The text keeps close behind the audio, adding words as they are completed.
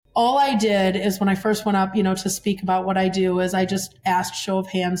all I did is when I first went up, to speak about what I do is I just asked show of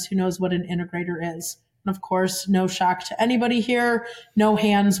hands who knows what an integrator is. And of course, no shock to anybody here, no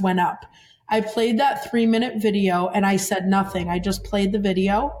hands went up. I played that 3-minute video and I said nothing. I just played the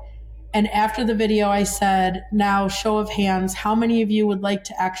video. And after the video, I said, now show of hands, how many of you would like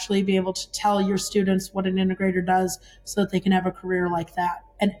to actually be able to tell your students what an integrator does so that they can have a career like that?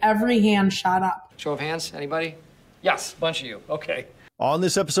 And every hand shot up. Show of hands, anybody? Yes, a bunch of you. Okay. On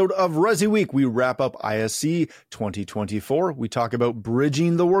this episode of ResiWeek, we wrap up ISE 2024. We talk about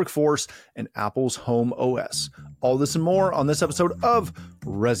bridging the workforce and Apple's Home OS. All this and more on this episode of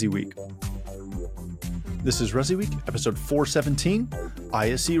ResiWeek. This is ResiWeek, episode 417,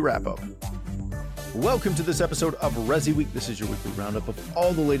 ISE Wrap-Up. Welcome to this episode of ResiWeek. This is your weekly roundup of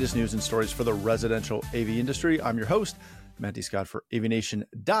all the latest news and stories for the residential AV industry. I'm your host, Matty Scott for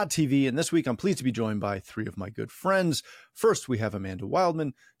Aviation.tv, and this week I'm pleased to be joined by three of my good friends. First, we have Amanda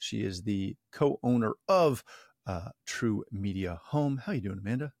Wildman. She is the co-owner of True Media Home. How you doing,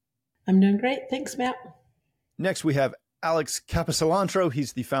 Amanda? I'm doing great. Thanks, Matt. Next, we have Alex Capicilantro.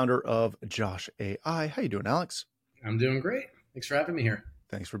 He's the founder of Josh AI. How you doing, Alex? I'm doing great. Thanks for having me here.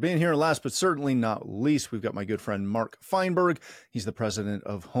 Thanks for being here. Last but certainly not least, we've got my good friend Mark Feinberg. He's the president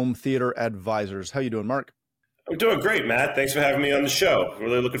of Home Theater Advisors. How you doing, Mark? I'm doing great, Matt. Thanks for having me on the show.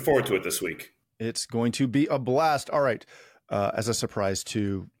 Really looking forward to it this week. It's going to be a blast. All right. As a surprise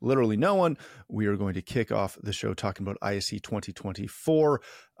to literally no one, we are going to kick off the show talking about ISE 2024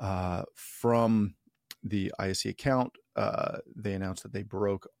 from the ISE account. They announced that they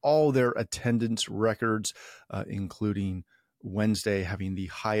broke all their attendance records, including Wednesday having the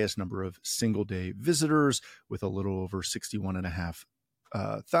highest number of single day visitors with a little over 51,500.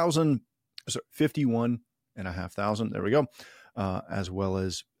 There we go. As well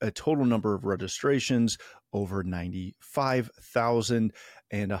as a total number of registrations over 95,000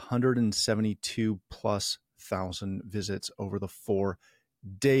 and 172 plus thousand visits over the 4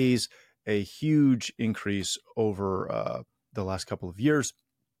 days. A huge increase over the last couple of years.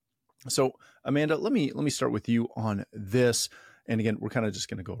 So, Amanda, let me start with you on this. And again, we're kind of just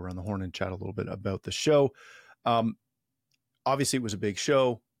going to go around the horn and chat a little bit about the show. Obviously, it was a big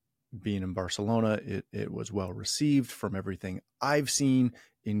show. Being in Barcelona, it was well received from everything I've seen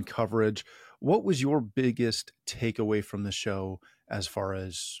in coverage. What was your biggest takeaway from the show as far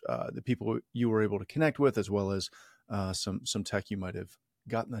as the people you were able to connect with, as well as some tech you might have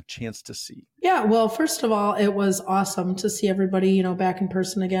gotten a chance to see? Yeah, well, first of all, it was awesome to see everybody, back in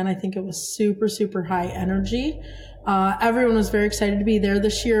person again. I think it was super, super high energy. Everyone was very excited to be there.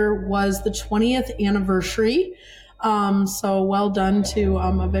 This year was the 20th anniversary. So well done to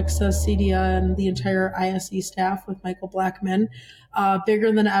Avixa, Cedia, and the entire ISE staff with Michael Blackman.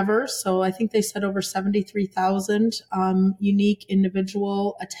 Bigger than ever. So I think they said over 73,000 unique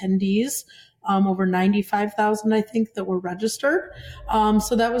individual attendees. Over 95,000, I think, that were registered.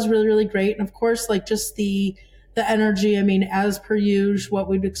 So that was really, really great. And of course, just the energy, as per usual, what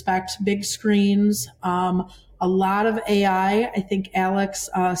we'd expect, big screens, a lot of AI. I think Alex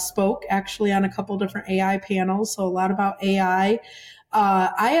spoke actually on a couple different AI panels. So a lot about AI.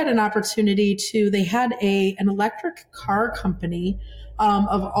 I had an opportunity they had an electric car company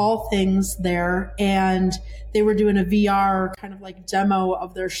of all things there, and they were doing a VR kind of demo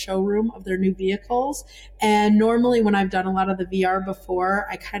of their showroom of their new vehicles. And normally when I've done a lot of the VR before,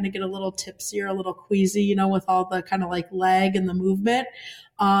 I kind of get a little tipsy or a little queasy, with all the kind of lag and the movement.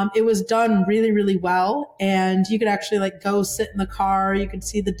 It was done really, really well. And you could actually go sit in the car. You could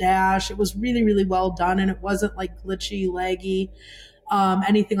see the dash. It was really, really well done. And it wasn't glitchy, laggy,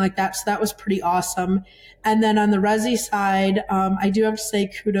 anything like that. So that was pretty awesome. And then on the Resi side, I do have to say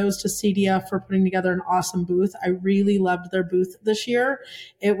kudos to Cedia for putting together an awesome booth. I really loved their booth this year.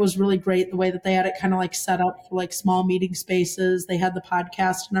 It was really great the way that they had it kind of set up for small meeting spaces. They had the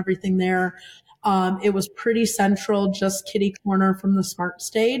podcast and everything there. It was pretty central, just kitty corner from the smart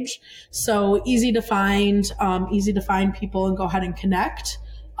stage. So easy to find people and go ahead and connect,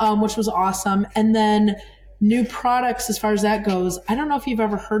 which was awesome. And then new products, as far as that goes, I don't know if you've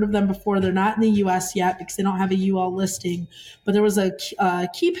ever heard of them before. They're not in the US yet because they don't have a UL listing, but there was a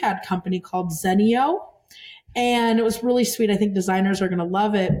keypad company called Zenio. And it was really sweet. I think designers are going to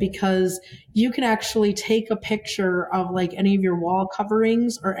love it because you can actually take a picture of any of your wall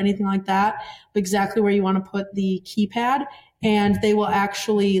coverings or anything like that, exactly where you want to put the keypad. And they will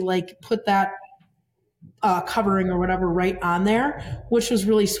actually put that covering or whatever right on there, which was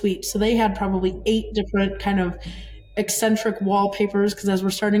really sweet. So they had probably 8 different kind of eccentric wallpapers, because as we're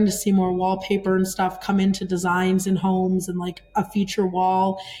starting to see more wallpaper and stuff come into designs in homes and like a feature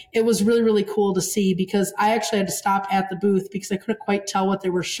wall, it was really, really cool to see, because I actually had to stop at the booth because I couldn't quite tell what they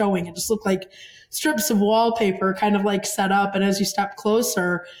were showing. It just looked like strips of wallpaper kind of like set up. And as you stepped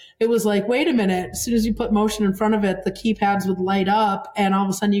closer, it was like, wait a minute, as soon as you put motion in front of it, the keypads would light up and all of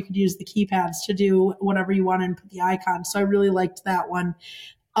a sudden you could use the keypads to do whatever you wanted and put the icon. So I really liked that one.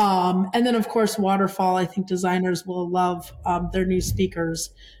 And then of course, Waterfall, I think designers will love, their new speakers.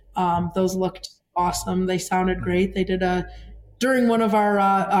 Those looked awesome. They sounded great. They did during one of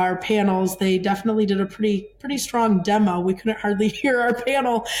our panels, they definitely did a pretty strong demo. We couldn't hardly hear our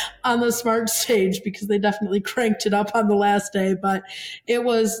panel on the smart stage because they definitely cranked it up on the last day, but they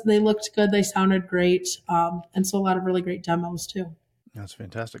looked good. They sounded great. And so a lot of really great demos too. That's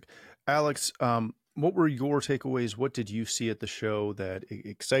fantastic. Alex, what were your takeaways? What did you see at the show that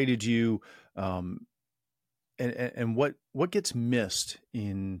excited you? And what gets missed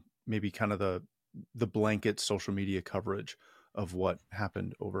in maybe kind of the blanket social media coverage of what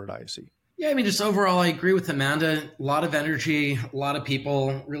happened over at ISE? Yeah, I mean, just overall, I agree with Amanda. A lot of energy, a lot of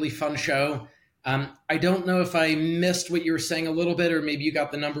people, really fun show. I don't know if I missed what you were saying a little bit, or maybe you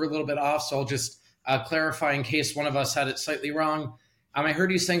got the number a little bit off. So I'll just clarify in case one of us had it slightly wrong. I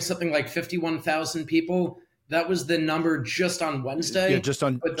heard you saying something like 51,000 people. That was the number just on Wednesday. Yeah, just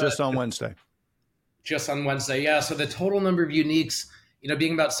on Wednesday. Just on Wednesday, yeah. So the total number of uniques,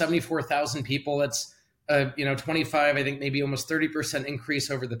 being about 74,000 people, that's 25, I think maybe almost 30% increase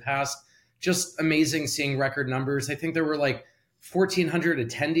over the past. Just amazing seeing record numbers. I think there were like 1,400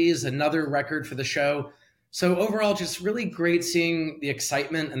 attendees, another record for the show. So overall, just really great seeing the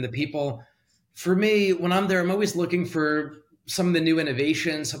excitement and the people. For me, when I'm there, I'm always looking for some of the new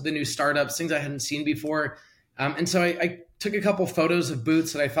innovations, some of the new startups, things I hadn't seen before. And so I took a couple photos of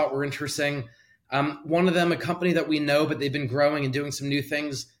booths that I thought were interesting. One of them, a company that we know, but they've been growing and doing some new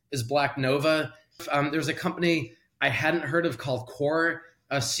things, is Black Nova. There's a company I hadn't heard of called Core,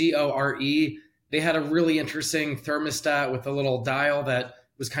 C-O-R-E. They had a really interesting thermostat with a little dial that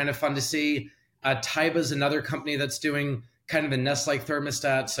was kind of fun to see. Taiba's another company that's doing kind of a Nest-like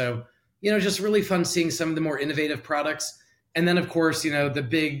thermostat. So, just really fun seeing some of the more innovative products. And then, of course, the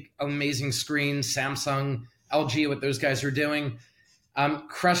big, amazing screens, Samsung, LG, what those guys are doing.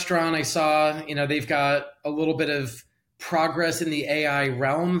 Crestron, I saw, they've got a little bit of progress in the AI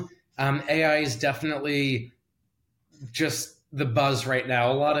realm. AI is definitely just the buzz right now.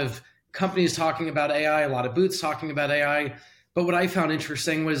 A lot of companies talking about AI, a lot of booths talking about AI. But what I found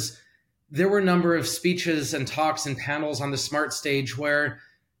interesting was there were a number of speeches and talks and panels on the smart stage where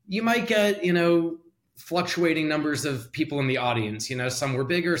you might get, fluctuating numbers of people in the audience. Some were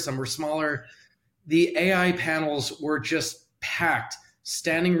bigger, some were smaller. The AI panels were just packed,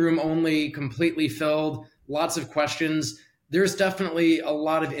 standing room only, completely filled, lots of questions. There's definitely a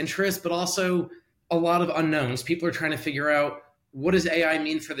lot of interest, but also a lot of unknowns. People are trying to figure out, what does AI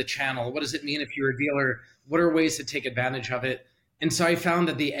mean for the channel? What does it mean if you're a dealer? What are ways to take advantage of it? And so I found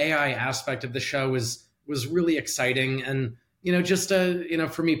that the AI aspect of the show was really exciting. And, just,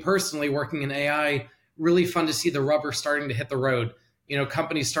 for me personally, working in AI, really fun to see the rubber starting to hit the road.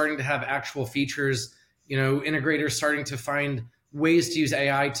 Companies starting to have actual features, integrators starting to find ways to use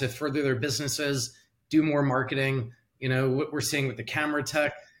AI to further their businesses, do more marketing. What we're seeing with the camera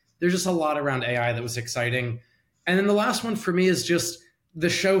tech. There's just a lot around AI that was exciting. And then the last one for me is just the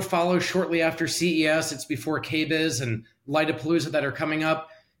show follows shortly after CES. It's before KBIS and Lightapalooza that are coming up.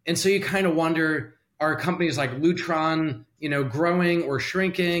 And so you kind of wonder, are companies like Lutron, growing or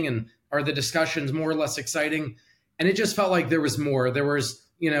shrinking? And are the discussions more or less exciting? And it just felt like there was more. There was,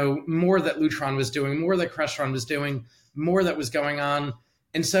 more that Lutron was doing, more that Crestron was doing, more that was going on.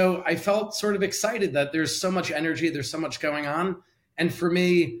 And so I felt sort of excited that there's so much energy, there's so much going on. And for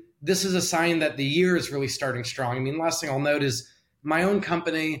me, this is a sign that the year is really starting strong. I mean, last thing I'll note is my own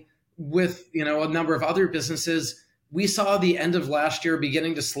company with, a number of other businesses, we saw the end of last year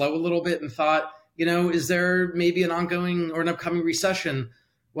beginning to slow a little bit and thought, is there maybe an ongoing or an upcoming recession?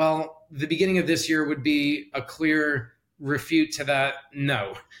 Well, the beginning of this year would be a clear refute to that.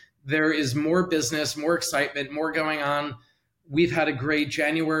 No, there is more business, more excitement, more going on. We've had a great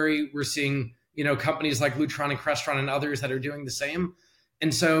January. We're seeing, companies like Lutron and Crestron and others that are doing the same.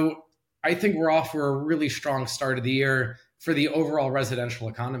 And so I think we're off for a really strong start of the year for the overall residential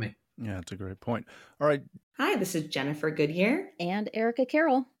economy. Yeah, that's a great point. All right. Hi, this is Jennifer Goodyear. And Erica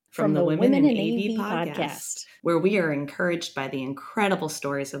Carroll. from the Women in AV podcast, where we are encouraged by the incredible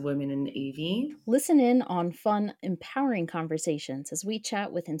stories of women in AV. Listen in on fun, empowering conversations as we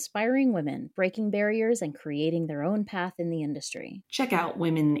chat with inspiring women, breaking barriers and creating their own path in the industry. Check out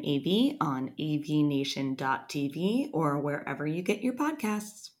Women in AV on avnation.tv or wherever you get your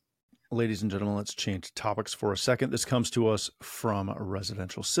podcasts. Ladies and gentlemen, let's change topics for a second. This comes to us from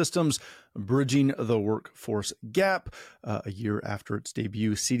Residential Systems, Bridging the Workforce Gap. A year after its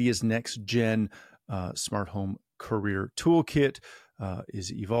debut, CEDIA's next-gen smart home career toolkit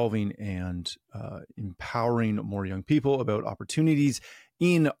is evolving and empowering more young people about opportunities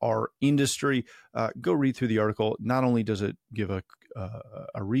in our industry. Go read through the article. Not only does it give a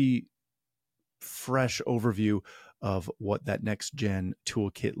refresh overview of what that next gen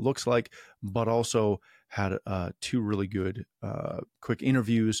toolkit looks like, but also had two really good quick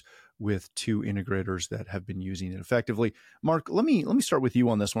interviews with two integrators that have been using it effectively. Mark, let me start with you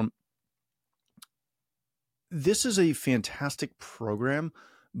on this one. This is a fantastic program,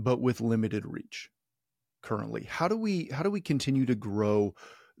 but with limited reach currently. How do we continue to grow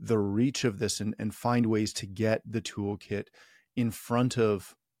the reach of this and find ways to get the toolkit in front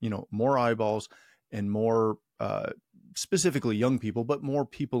of, more eyeballs and more specifically young people, but more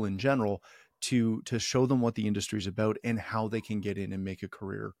people in general, to show them what the industry is about and how they can get in and make a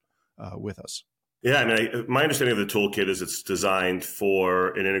career with us? Yeah, my understanding of the toolkit is it's designed for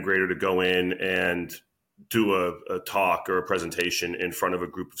an integrator to go in and do a talk or a presentation in front of a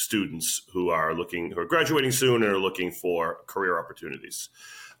group of students who are graduating soon and are looking for career opportunities.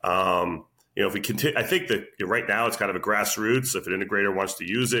 If we continue, I think that right now it's kind of a grassroots. If an integrator wants to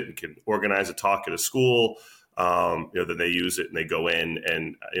use it and can organize a talk at a school, then they use it and they go in,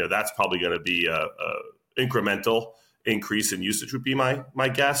 and that's probably going to be a incremental increase in usage would be my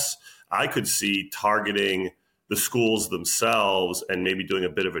guess. I could see targeting the schools themselves and maybe doing a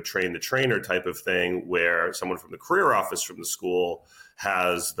bit of a train the trainer type of thing where someone from the career office from the school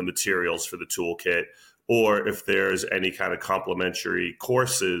has the materials for the toolkit, or if there's any kind of complementary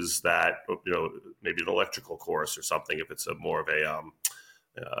courses that, maybe an electrical course or something, if it's more of a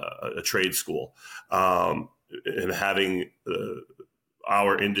trade school, and having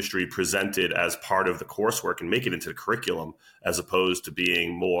our industry presented as part of the coursework and make it into the curriculum, as opposed to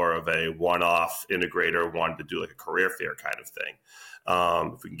being more of a one-off integrator wanting to do like a career fair kind of thing.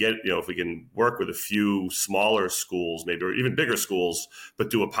 If we can get, if we can work with a few smaller schools, maybe, or even bigger schools, but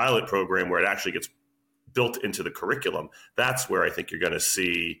do a pilot program where it actually gets built into the curriculum, that's where I think you're going to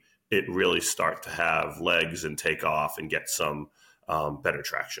see it really start to have legs and take off and get some better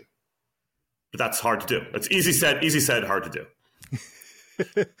traction. But that's hard to do. It's easy said, hard to do.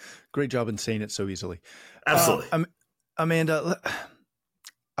 Great job in saying it so easily. Absolutely. Amanda,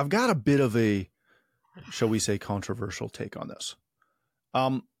 I've got a bit of a, shall we say, controversial take on this.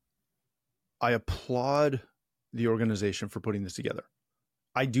 I applaud the organization for putting this together.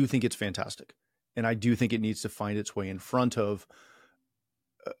 I do think it's fantastic. And I do think it needs to find its way in front of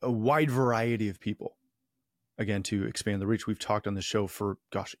a wide variety of people. Again, to expand the reach, we've talked on the show for,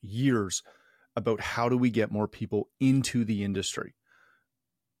 years about how do we get more people into the industry.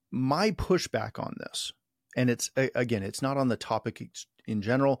 My pushback on this, and it's not on the topic in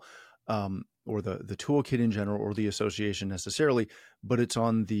general, or the toolkit in general, or the association necessarily, but it's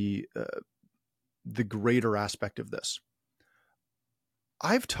on the greater aspect of this.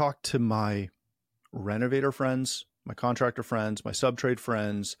 I've talked to my renovator friends, my contractor friends, my subtrade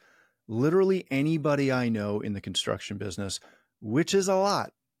friends, literally anybody I know in the construction business, which is a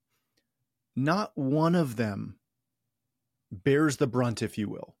lot. Not one of them bears the brunt, if you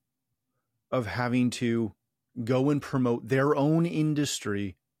will, of having to go and promote their own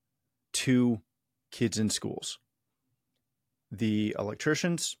industry to kids in schools. The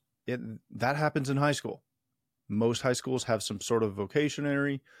electricians, that happens in high school. Most high schools have some sort of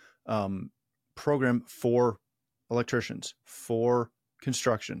vocationary program for electricians, for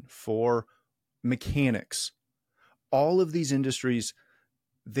construction, for mechanics. All of these industries,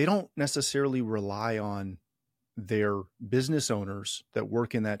 they don't necessarily rely on their business owners that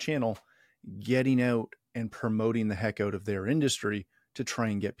work in that channel getting out and promoting the heck out of their industry to try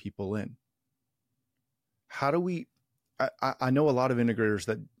and get people in. How do we, I know a lot of integrators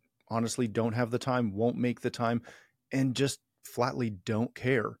that honestly don't have the time, won't make the time, and just flatly don't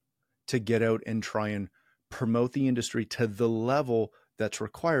care to get out and try and promote the industry to the level that's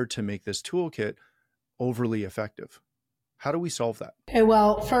required to make this toolkit overly effective. How do we solve that? Okay,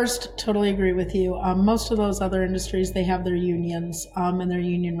 well, first, totally agree with you. Most of those other industries, they have their unions and their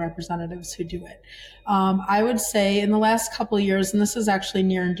union representatives who do it. I would say in the last couple of years, and this is actually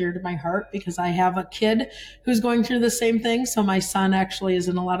near and dear to my heart because I have a kid who's going through the same thing. So my son actually is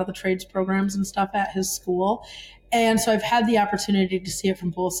in a lot of the trades programs and stuff at his school. And so I've had the opportunity to see it from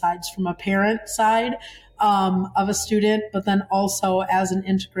both sides, from a parent side of a student, but then also as an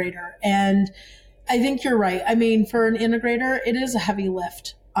integrator. And I think you're right. I mean, for an integrator, it is a heavy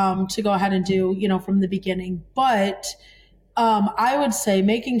lift to go ahead and do, from the beginning. But I would say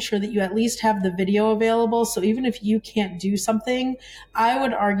making sure that you at least have the video available. So even if you can't do something, I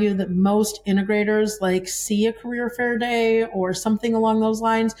would argue that most integrators see a career fair day or something along those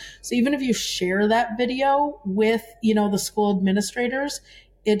lines. So even if you share that video with, the school administrators,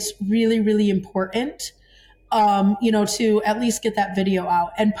 it's really, really important to at least get that video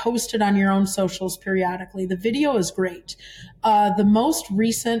out and post it on your own socials periodically. The video is great. The most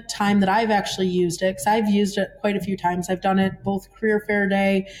recent time that I've actually used it, because I've used it quite a few times. I've done it both career fair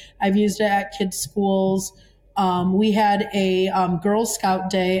day. I've used it at kids' schools. We had a Girl Scout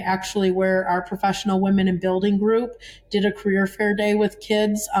day actually where our professional women in building group did a career fair day with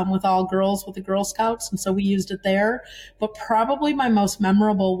kids, with all girls with the Girl Scouts. And so we used it there. But probably my most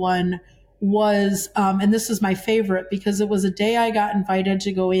memorable one was, and this is my favorite because it was a day I got invited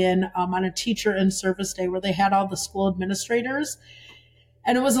to go in on a teacher in service day where they had all the school administrators.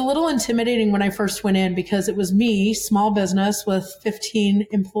 And it was a little intimidating when I first went in because it was me, small business with 15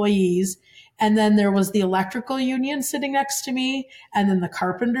 employees. And then there was the electrical union sitting next to me, and then the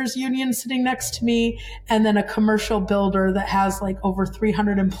carpenters union sitting next to me, and then a commercial builder that has over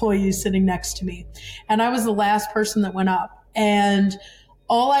 300 employees sitting next to me. And I was the last person that went up. And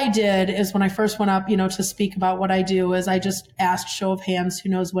all I did is when I first went up, to speak about what I do is I just asked show of hands who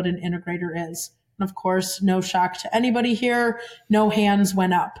knows what an integrator is. And of course, no shock to anybody here, no hands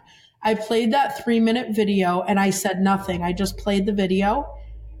went up. I played that 3-minute video and I said nothing. I just played the video.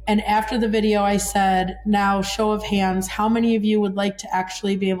 And after the video, I said, now show of hands, how many of you would like to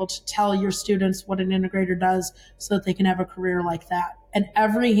actually be able to tell your students what an integrator does so that they can have a career like that? And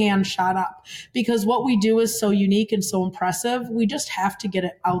every hand shot up because what we do is so unique and so impressive. We just have to get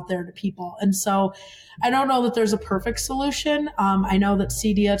it out there to people. And so I don't know that there's a perfect solution. I know that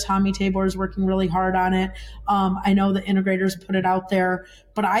CEDIA, Tommy Tabor is working really hard on it. I know the integrators put it out there,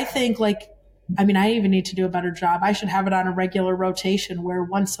 but I think I even need to do a better job. I should have it on a regular rotation where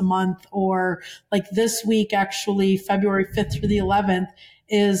once a month or this week, actually February 5th through the 11th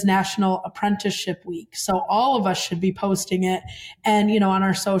is National Apprenticeship Week. So all of us should be posting it and, on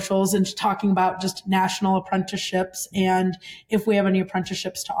our socials and talking about just national apprenticeships and if we have any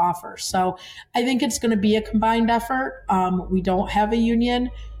apprenticeships to offer. So I think it's going to be a combined effort. We don't have a union.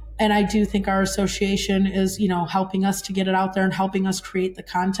 And I do think our association is, helping us to get it out there and helping us create the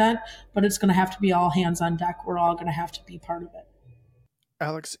content, but it's going to have to be all hands on deck. We're all going to have to be part of it.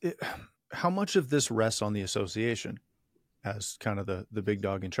 Alex, how much of this rests on the association as kind of the big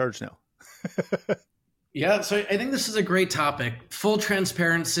dog in charge now? Yeah, so I think this is a great topic. Full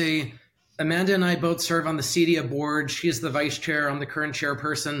transparency. Amanda and I both serve on the CEDIA board. She is the vice chair. I'm the current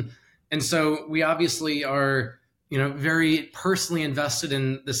chairperson. And so we obviously are very personally invested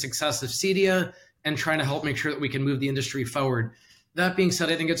in the success of CEDIA and trying to help make sure that we can move the industry forward. That being said,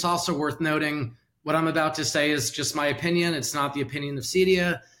 I think it's also worth noting what I'm about to say is just my opinion. It's not the opinion of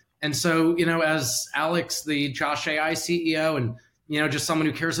CEDIA. And so, as Alex, the Josh AI CEO, and, just someone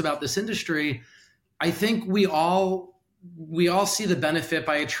who cares about this industry, I think we all see the benefit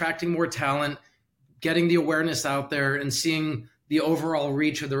by attracting more talent, getting the awareness out there, and seeing the overall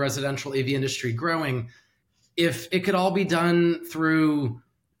reach of the residential AV industry growing. If it could all be done through,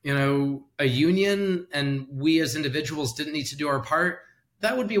 a union and we as individuals didn't need to do our part,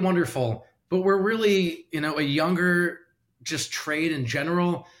 that would be wonderful. But we're really, a younger just trade in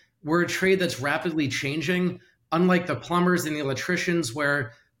general. We're a trade that's rapidly changing, unlike the plumbers and the electricians,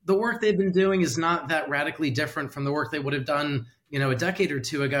 where the work they've been doing is not that radically different from the work they would have done, a decade or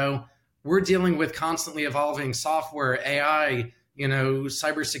two ago. We're dealing with constantly evolving software, AI,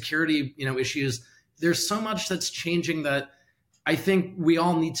 cybersecurity, issues. There's so much that's changing that I think we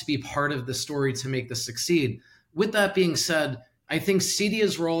all need to be part of the story to make this succeed. With that being said, I think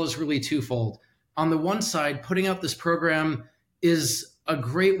CEDIA's role is really twofold. On the one side, putting out this program is a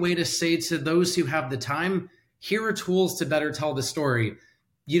great way to say to those who have the time, here are tools to better tell the story.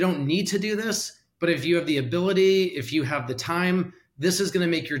 You don't need to do this, but if you have the ability, if you have the time, this is going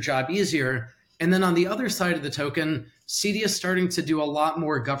to make your job easier. And then on the other side of the token, CEDIA is starting to do a lot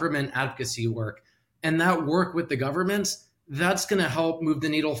more government advocacy work. And that work with the governments, that's going to help move the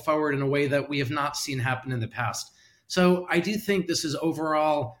needle forward in a way that we have not seen happen in the past. So I do think this is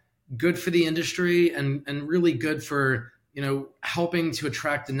overall good for the industry and really good for, helping to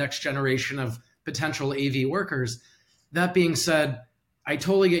attract the next generation of potential AV workers. That being said, I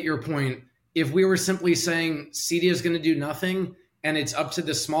totally get your point. If we were simply saying CEDIA is going to do nothing and it's up to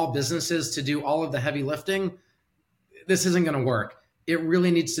the small businesses to do all of the heavy lifting, this isn't going to work. It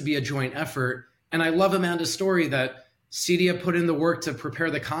really needs to be a joint effort. And I love Amanda's story that CEDIA put in the work to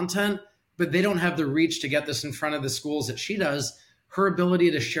prepare the content, but they don't have the reach to get this in front of the schools that she does. Her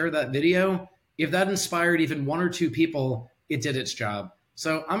ability to share that video, if that inspired even one or two people, it did its job.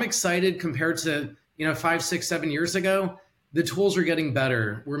 So I'm excited compared to 5, 6, 7 years ago. The tools are getting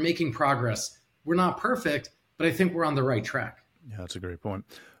better. We're making progress. We're not perfect, but I think we're on the right track. Yeah, that's a great point.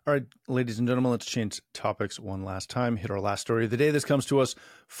 All right, ladies and gentlemen, let's change topics one last time. Hit our last story of the day. This comes to us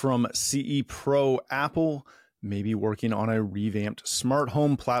from CE Pro. Apple may be working on a revamped smart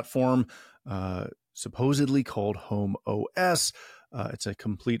home platform, supposedly called Home OS. It's a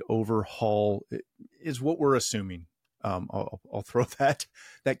complete overhaul, is what we're assuming. I'll throw that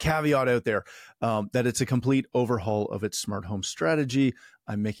caveat out there, that it's a complete overhaul of its smart home strategy.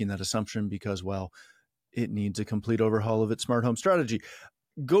 I'm making that assumption because, well, it needs a complete overhaul of its smart home strategy.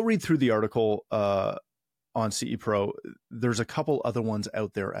 Go read through the article on CE Pro. There's a couple other ones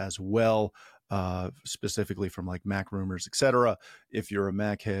out there as well, specifically from like Mac Rumors, etc. If you're a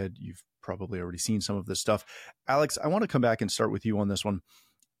Mac head, you've probably already seen some of this stuff. Alex, I want to come back and start with you on this one.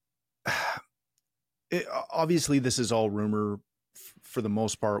 Obviously, this is all rumor for the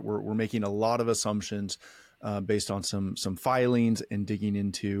most part. We're making a lot of assumptions based on some filings and digging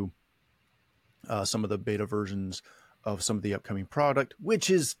into some of the beta versions of some of the upcoming product, which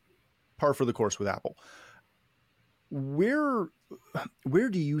is par for the course with Apple. Where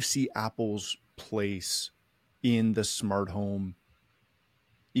do you see Apple's place in the smart home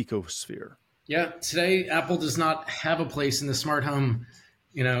ecosphere? Yeah, today Apple does not have a place in the smart home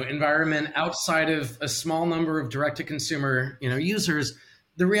environment outside of a small number of direct-to-consumer, users.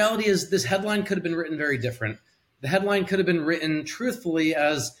 The reality is this headline could have been written very different. The headline could have been written truthfully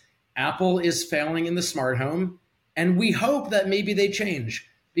as Apple is failing in the smart home, and we hope that maybe they change,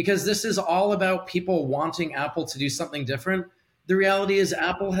 because this is all about people wanting Apple to do something different. The reality is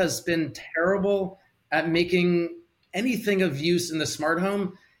Apple has been terrible at making anything of use in the smart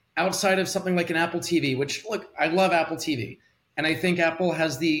home outside of something like an Apple TV, which, look, I love Apple TV. And I think Apple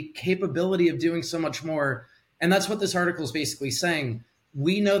has the capability of doing so much more. And that's what this article is basically saying.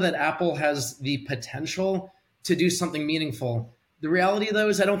 We know that Apple has the potential to do something meaningful. The reality, though,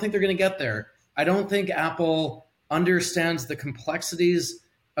 is I don't think they're going to get there. I don't think Apple understands the complexities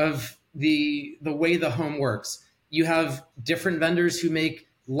of the way the home works. You have different vendors who make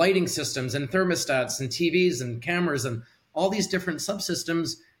lighting systems and thermostats and TVs and cameras and all these different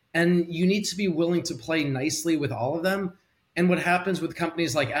subsystems. And you need to be willing to play nicely with all of them. And what happens with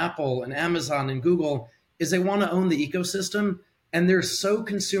companies like Apple and Amazon and Google is they want to own the ecosystem, and they're so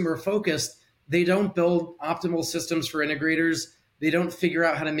consumer focused, they don't build optimal systems for integrators. They don't figure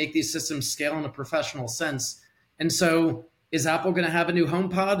out how to make these systems scale in a professional sense. And so is Apple going to have a new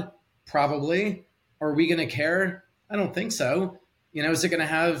HomePod? Probably. Are we going to care? I don't think so. Is it going to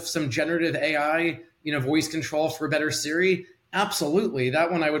have some generative AI, voice control for a better Siri? Absolutely.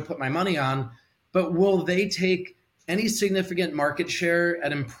 That one I would put my money on. But will they take any significant market share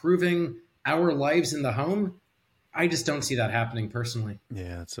at improving our lives in the home? I just don't see that happening personally.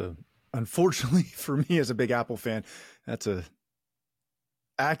 Yeah, unfortunately for me as a big Apple fan, that's a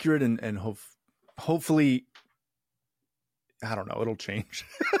accurate and hopefully, I don't know, it'll change.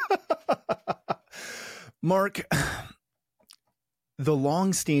 Mark, the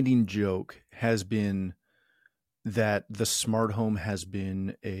long-standing joke has been that the smart home has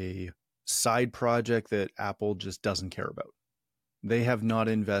been a side project that Apple just doesn't care about. They have not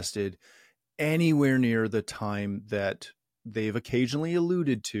invested anywhere near the time that they've occasionally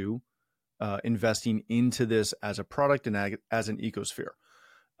alluded to investing into this as a product and as an ecosphere.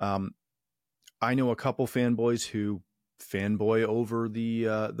 I know a couple fanboys who fanboy over the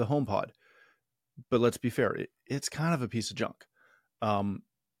HomePod, but let's be fair, it's kind of a piece of junk. I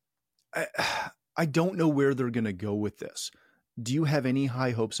don't know where they're going to go with this. Do you have any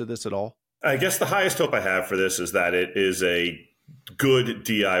high hopes of this at all? I guess the highest hope I have for this is that it is a good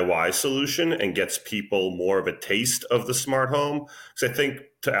DIY solution and gets people more of a taste of the smart home. Because I think,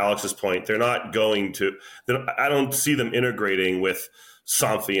 to Alex's point, they're not going to, I don't see them integrating with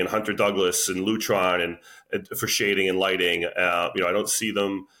Somfy and Hunter Douglas and Lutron and for shading and lighting. I don't see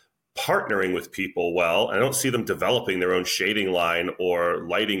them partnering with people well. I don't see them developing their own shading line or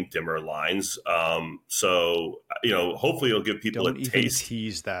lighting dimmer lines. Hopefully it'll give people don't a even taste.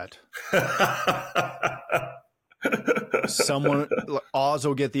 Tease that. Someone, Oz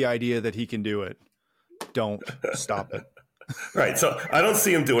will get the idea that he can do it. Don't stop it. Right. So I don't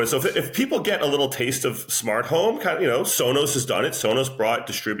see him doing it. So if people get a little taste of smart home, Sonos has done it. Sonos brought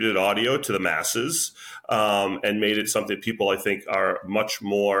distributed audio to the masses and made it something people, I think, are much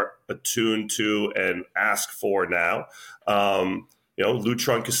more attuned to and ask for now.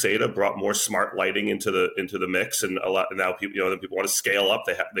 Lutron Caseta brought more smart lighting into the mix, and now people, then people want to scale up.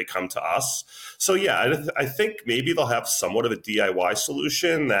 They come to us. So yeah, I think maybe they'll have somewhat of a DIY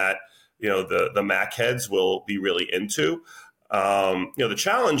solution that the Mac heads will be really into. The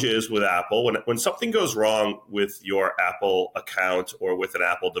challenge is with Apple, when something goes wrong with your Apple account or with an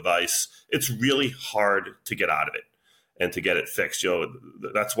Apple device, it's really hard to get out of it and to get it fixed.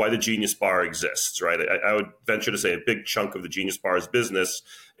 That's why the Genius Bar exists, right? I would venture to say a big chunk of the Genius Bar's business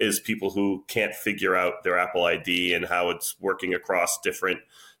is people who can't figure out their Apple ID and how it's working across different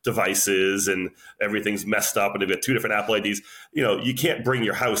devices, and everything's messed up and they've got two different Apple IDs. You can't bring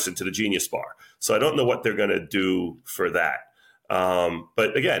your house into the Genius Bar. So I don't know what they're going to do for that.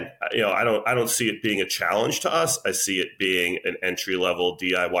 But again, I don't see it being a challenge to us. I see it being an entry-level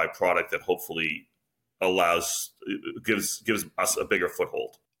DIY product that hopefully gives us a bigger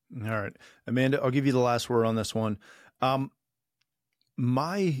foothold. All right, Amanda, I'll give you the last word on this one.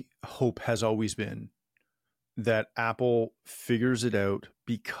 My hope has always been that Apple figures it out,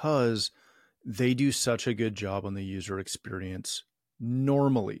 because they do such a good job on the user experience.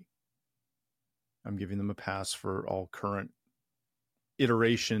 Normally, I'm giving them a pass for all current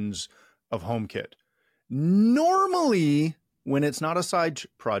iterations of HomeKit. Normally, when it's not a side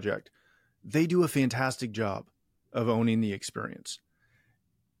project, they do a fantastic job of owning the experience.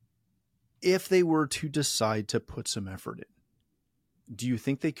 If they were to decide to put some effort in, do you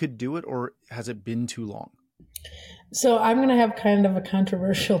think they could do it, or has it been too long? So I'm going to have kind of a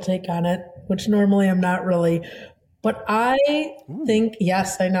controversial take on it, which normally I'm not really. But I think,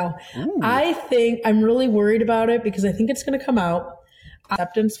 yes, I know. Ooh. I think I'm really worried about it because I think it's going to come out.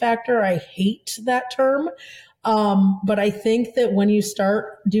 Acceptance factor, I hate that term. But I think that when you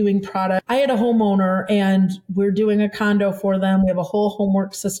start doing product, I had a homeowner and we're doing a condo for them. We have a whole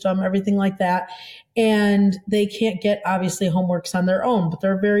homework system, everything like that. And they can't get obviously homeworks on their own, but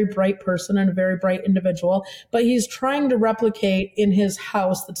they're a very bright person and a very bright individual. But he's trying to replicate in his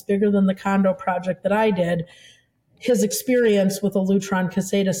house that's bigger than the condo project that I did, his experience with a Lutron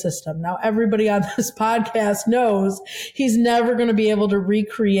Caseta system. Now, everybody on this podcast knows he's never going to be able to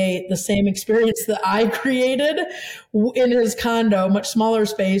recreate the same experience that I created in his condo, much smaller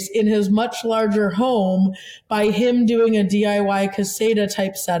space, in his much larger home, by him doing a DIY Caseta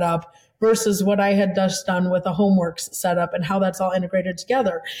type setup versus what I had just done with a HomeWorks setup and how that's all integrated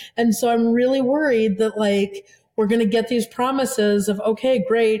together. And so I'm really worried that we're going to get these promises of, okay,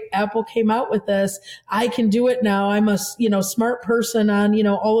 great, Apple came out with this. I can do it now. I'm a, smart person on,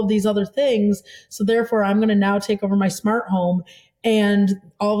 all of these other things. So therefore I'm going to now take over my smart home. And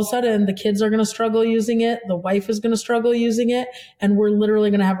all of a sudden the kids are going to struggle using it. The wife is going to struggle using it. And we're literally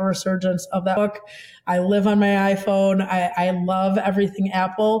going to have a resurgence of that book. I live on my iPhone. I love everything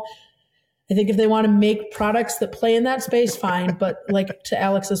Apple. I think if they want to make products that play in that space, fine. But to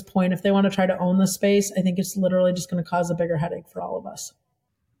Alex's point, if they want to try to own the space, I think it's literally just going to cause a bigger headache for all of us.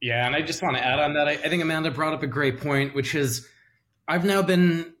 Yeah, and I just want to add on that. I think Amanda brought up a great point, which is I've now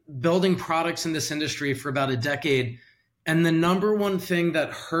been building products in this industry for about a decade. And the number one thing that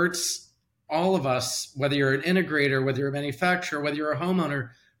hurts all of us, whether you're an integrator, whether you're a manufacturer, whether you're a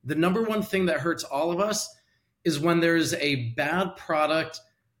homeowner, the number one thing that hurts all of us is when there's a bad product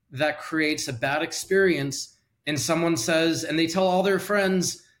that creates a bad experience and someone says, and they tell all their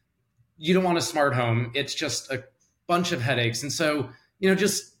friends, you don't want a smart home. It's just a bunch of headaches. And so,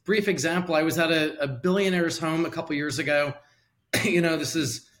 just brief example, I was at a billionaire's home a couple years ago. This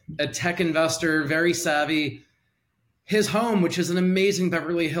is a tech investor, very savvy. His home, which is an amazing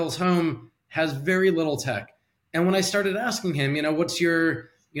Beverly Hills home, has very little tech. And when I started asking him, what's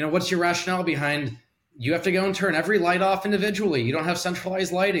your rationale behind, you have to go and turn every light off individually. You don't have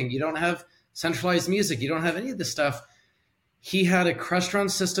centralized lighting. You don't have centralized music. You don't have any of this stuff. He had a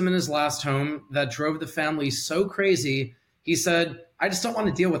Crestron system in his last home that drove the family so crazy. He said, I just don't want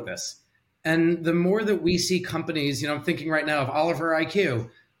to deal with this. And the more that we see companies, I'm thinking right now of Oliver IQ,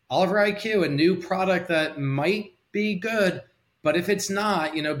 a new product that might be good, but if it's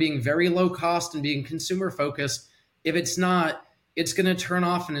not, being very low cost and being consumer focused, if it's not, it's going to turn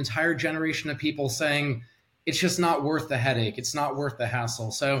off an entire generation of people saying it's just not worth the headache. It's not worth the hassle.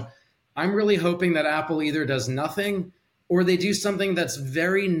 So I'm really hoping that Apple either does nothing or they do something that's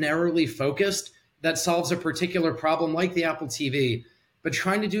very narrowly focused that solves a particular problem like the Apple TV. But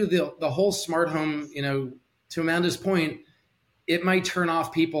trying to do the whole smart home, to Amanda's point, it might turn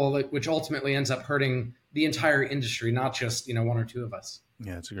off people, which ultimately ends up hurting the entire industry, not just, one or two of us.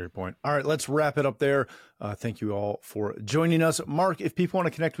 Yeah, that's a great point. All right, let's wrap it up there. Thank you all for joining us. Mark, if people want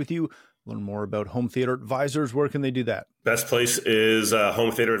to connect with you, learn more about Home Theater Advisors, where can they do that? Best place is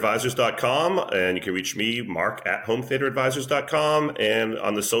hometheateradvisors.com, and you can reach me, Mark, at hometheateradvisors.com, and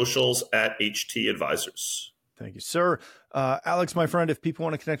on the socials at HT Advisors. Thank you, sir. Alex, my friend, if people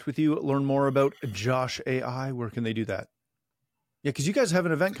want to connect with you, learn more about Josh AI, where can they do that? Yeah, because you guys have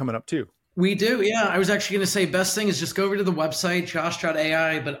an event coming up too. We do, yeah. I was actually going to say best thing is just go over to the website,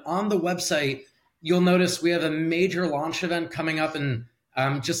 josh.ai. But on the website, you'll notice we have a major launch event coming up in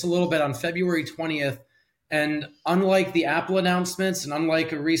just a little bit on February 20th. And unlike the Apple announcements and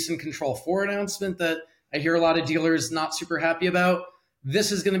unlike a recent Control 4 announcement that I hear a lot of dealers not super happy about,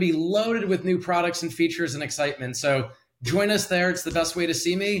 this is going to be loaded with new products and features and excitement. So join us there. It's the best way to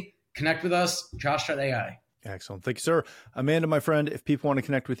see me. Connect with us, josh.ai. Excellent. Thank you, sir. Amanda, my friend, if people want to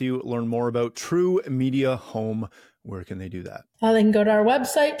connect with you, learn more about True Media Home, where can they do that? They can go to our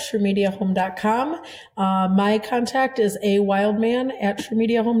website, truemediahome.com. My contact is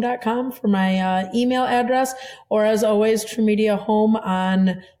awildman@truemediahome.com for my email address, or as always, True Media Home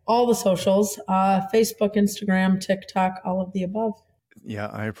on all the socials, Facebook, Instagram, TikTok, all of the above.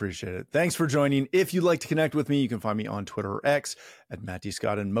 Yeah, I appreciate it. Thanks for joining. If you'd like to connect with me, you can find me on Twitter or X at Matt D.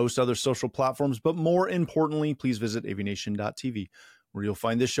 Scott and most other social platforms. But more importantly, please visit avnation.tv, where you'll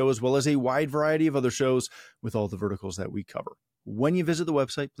find this show as well as a wide variety of other shows with all the verticals that we cover. When you visit the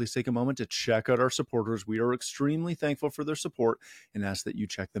website, please take a moment to check out our supporters. We are extremely thankful for their support and ask that you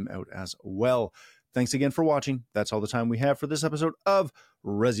check them out as well. Thanks again for watching. That's all the time we have for this episode of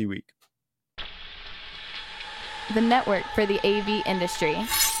ResiWeek, the network for the AV industry.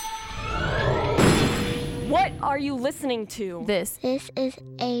 What are you listening to? This is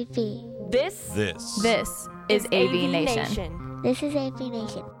AV. This is AV Nation. This is AV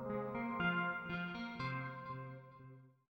Nation.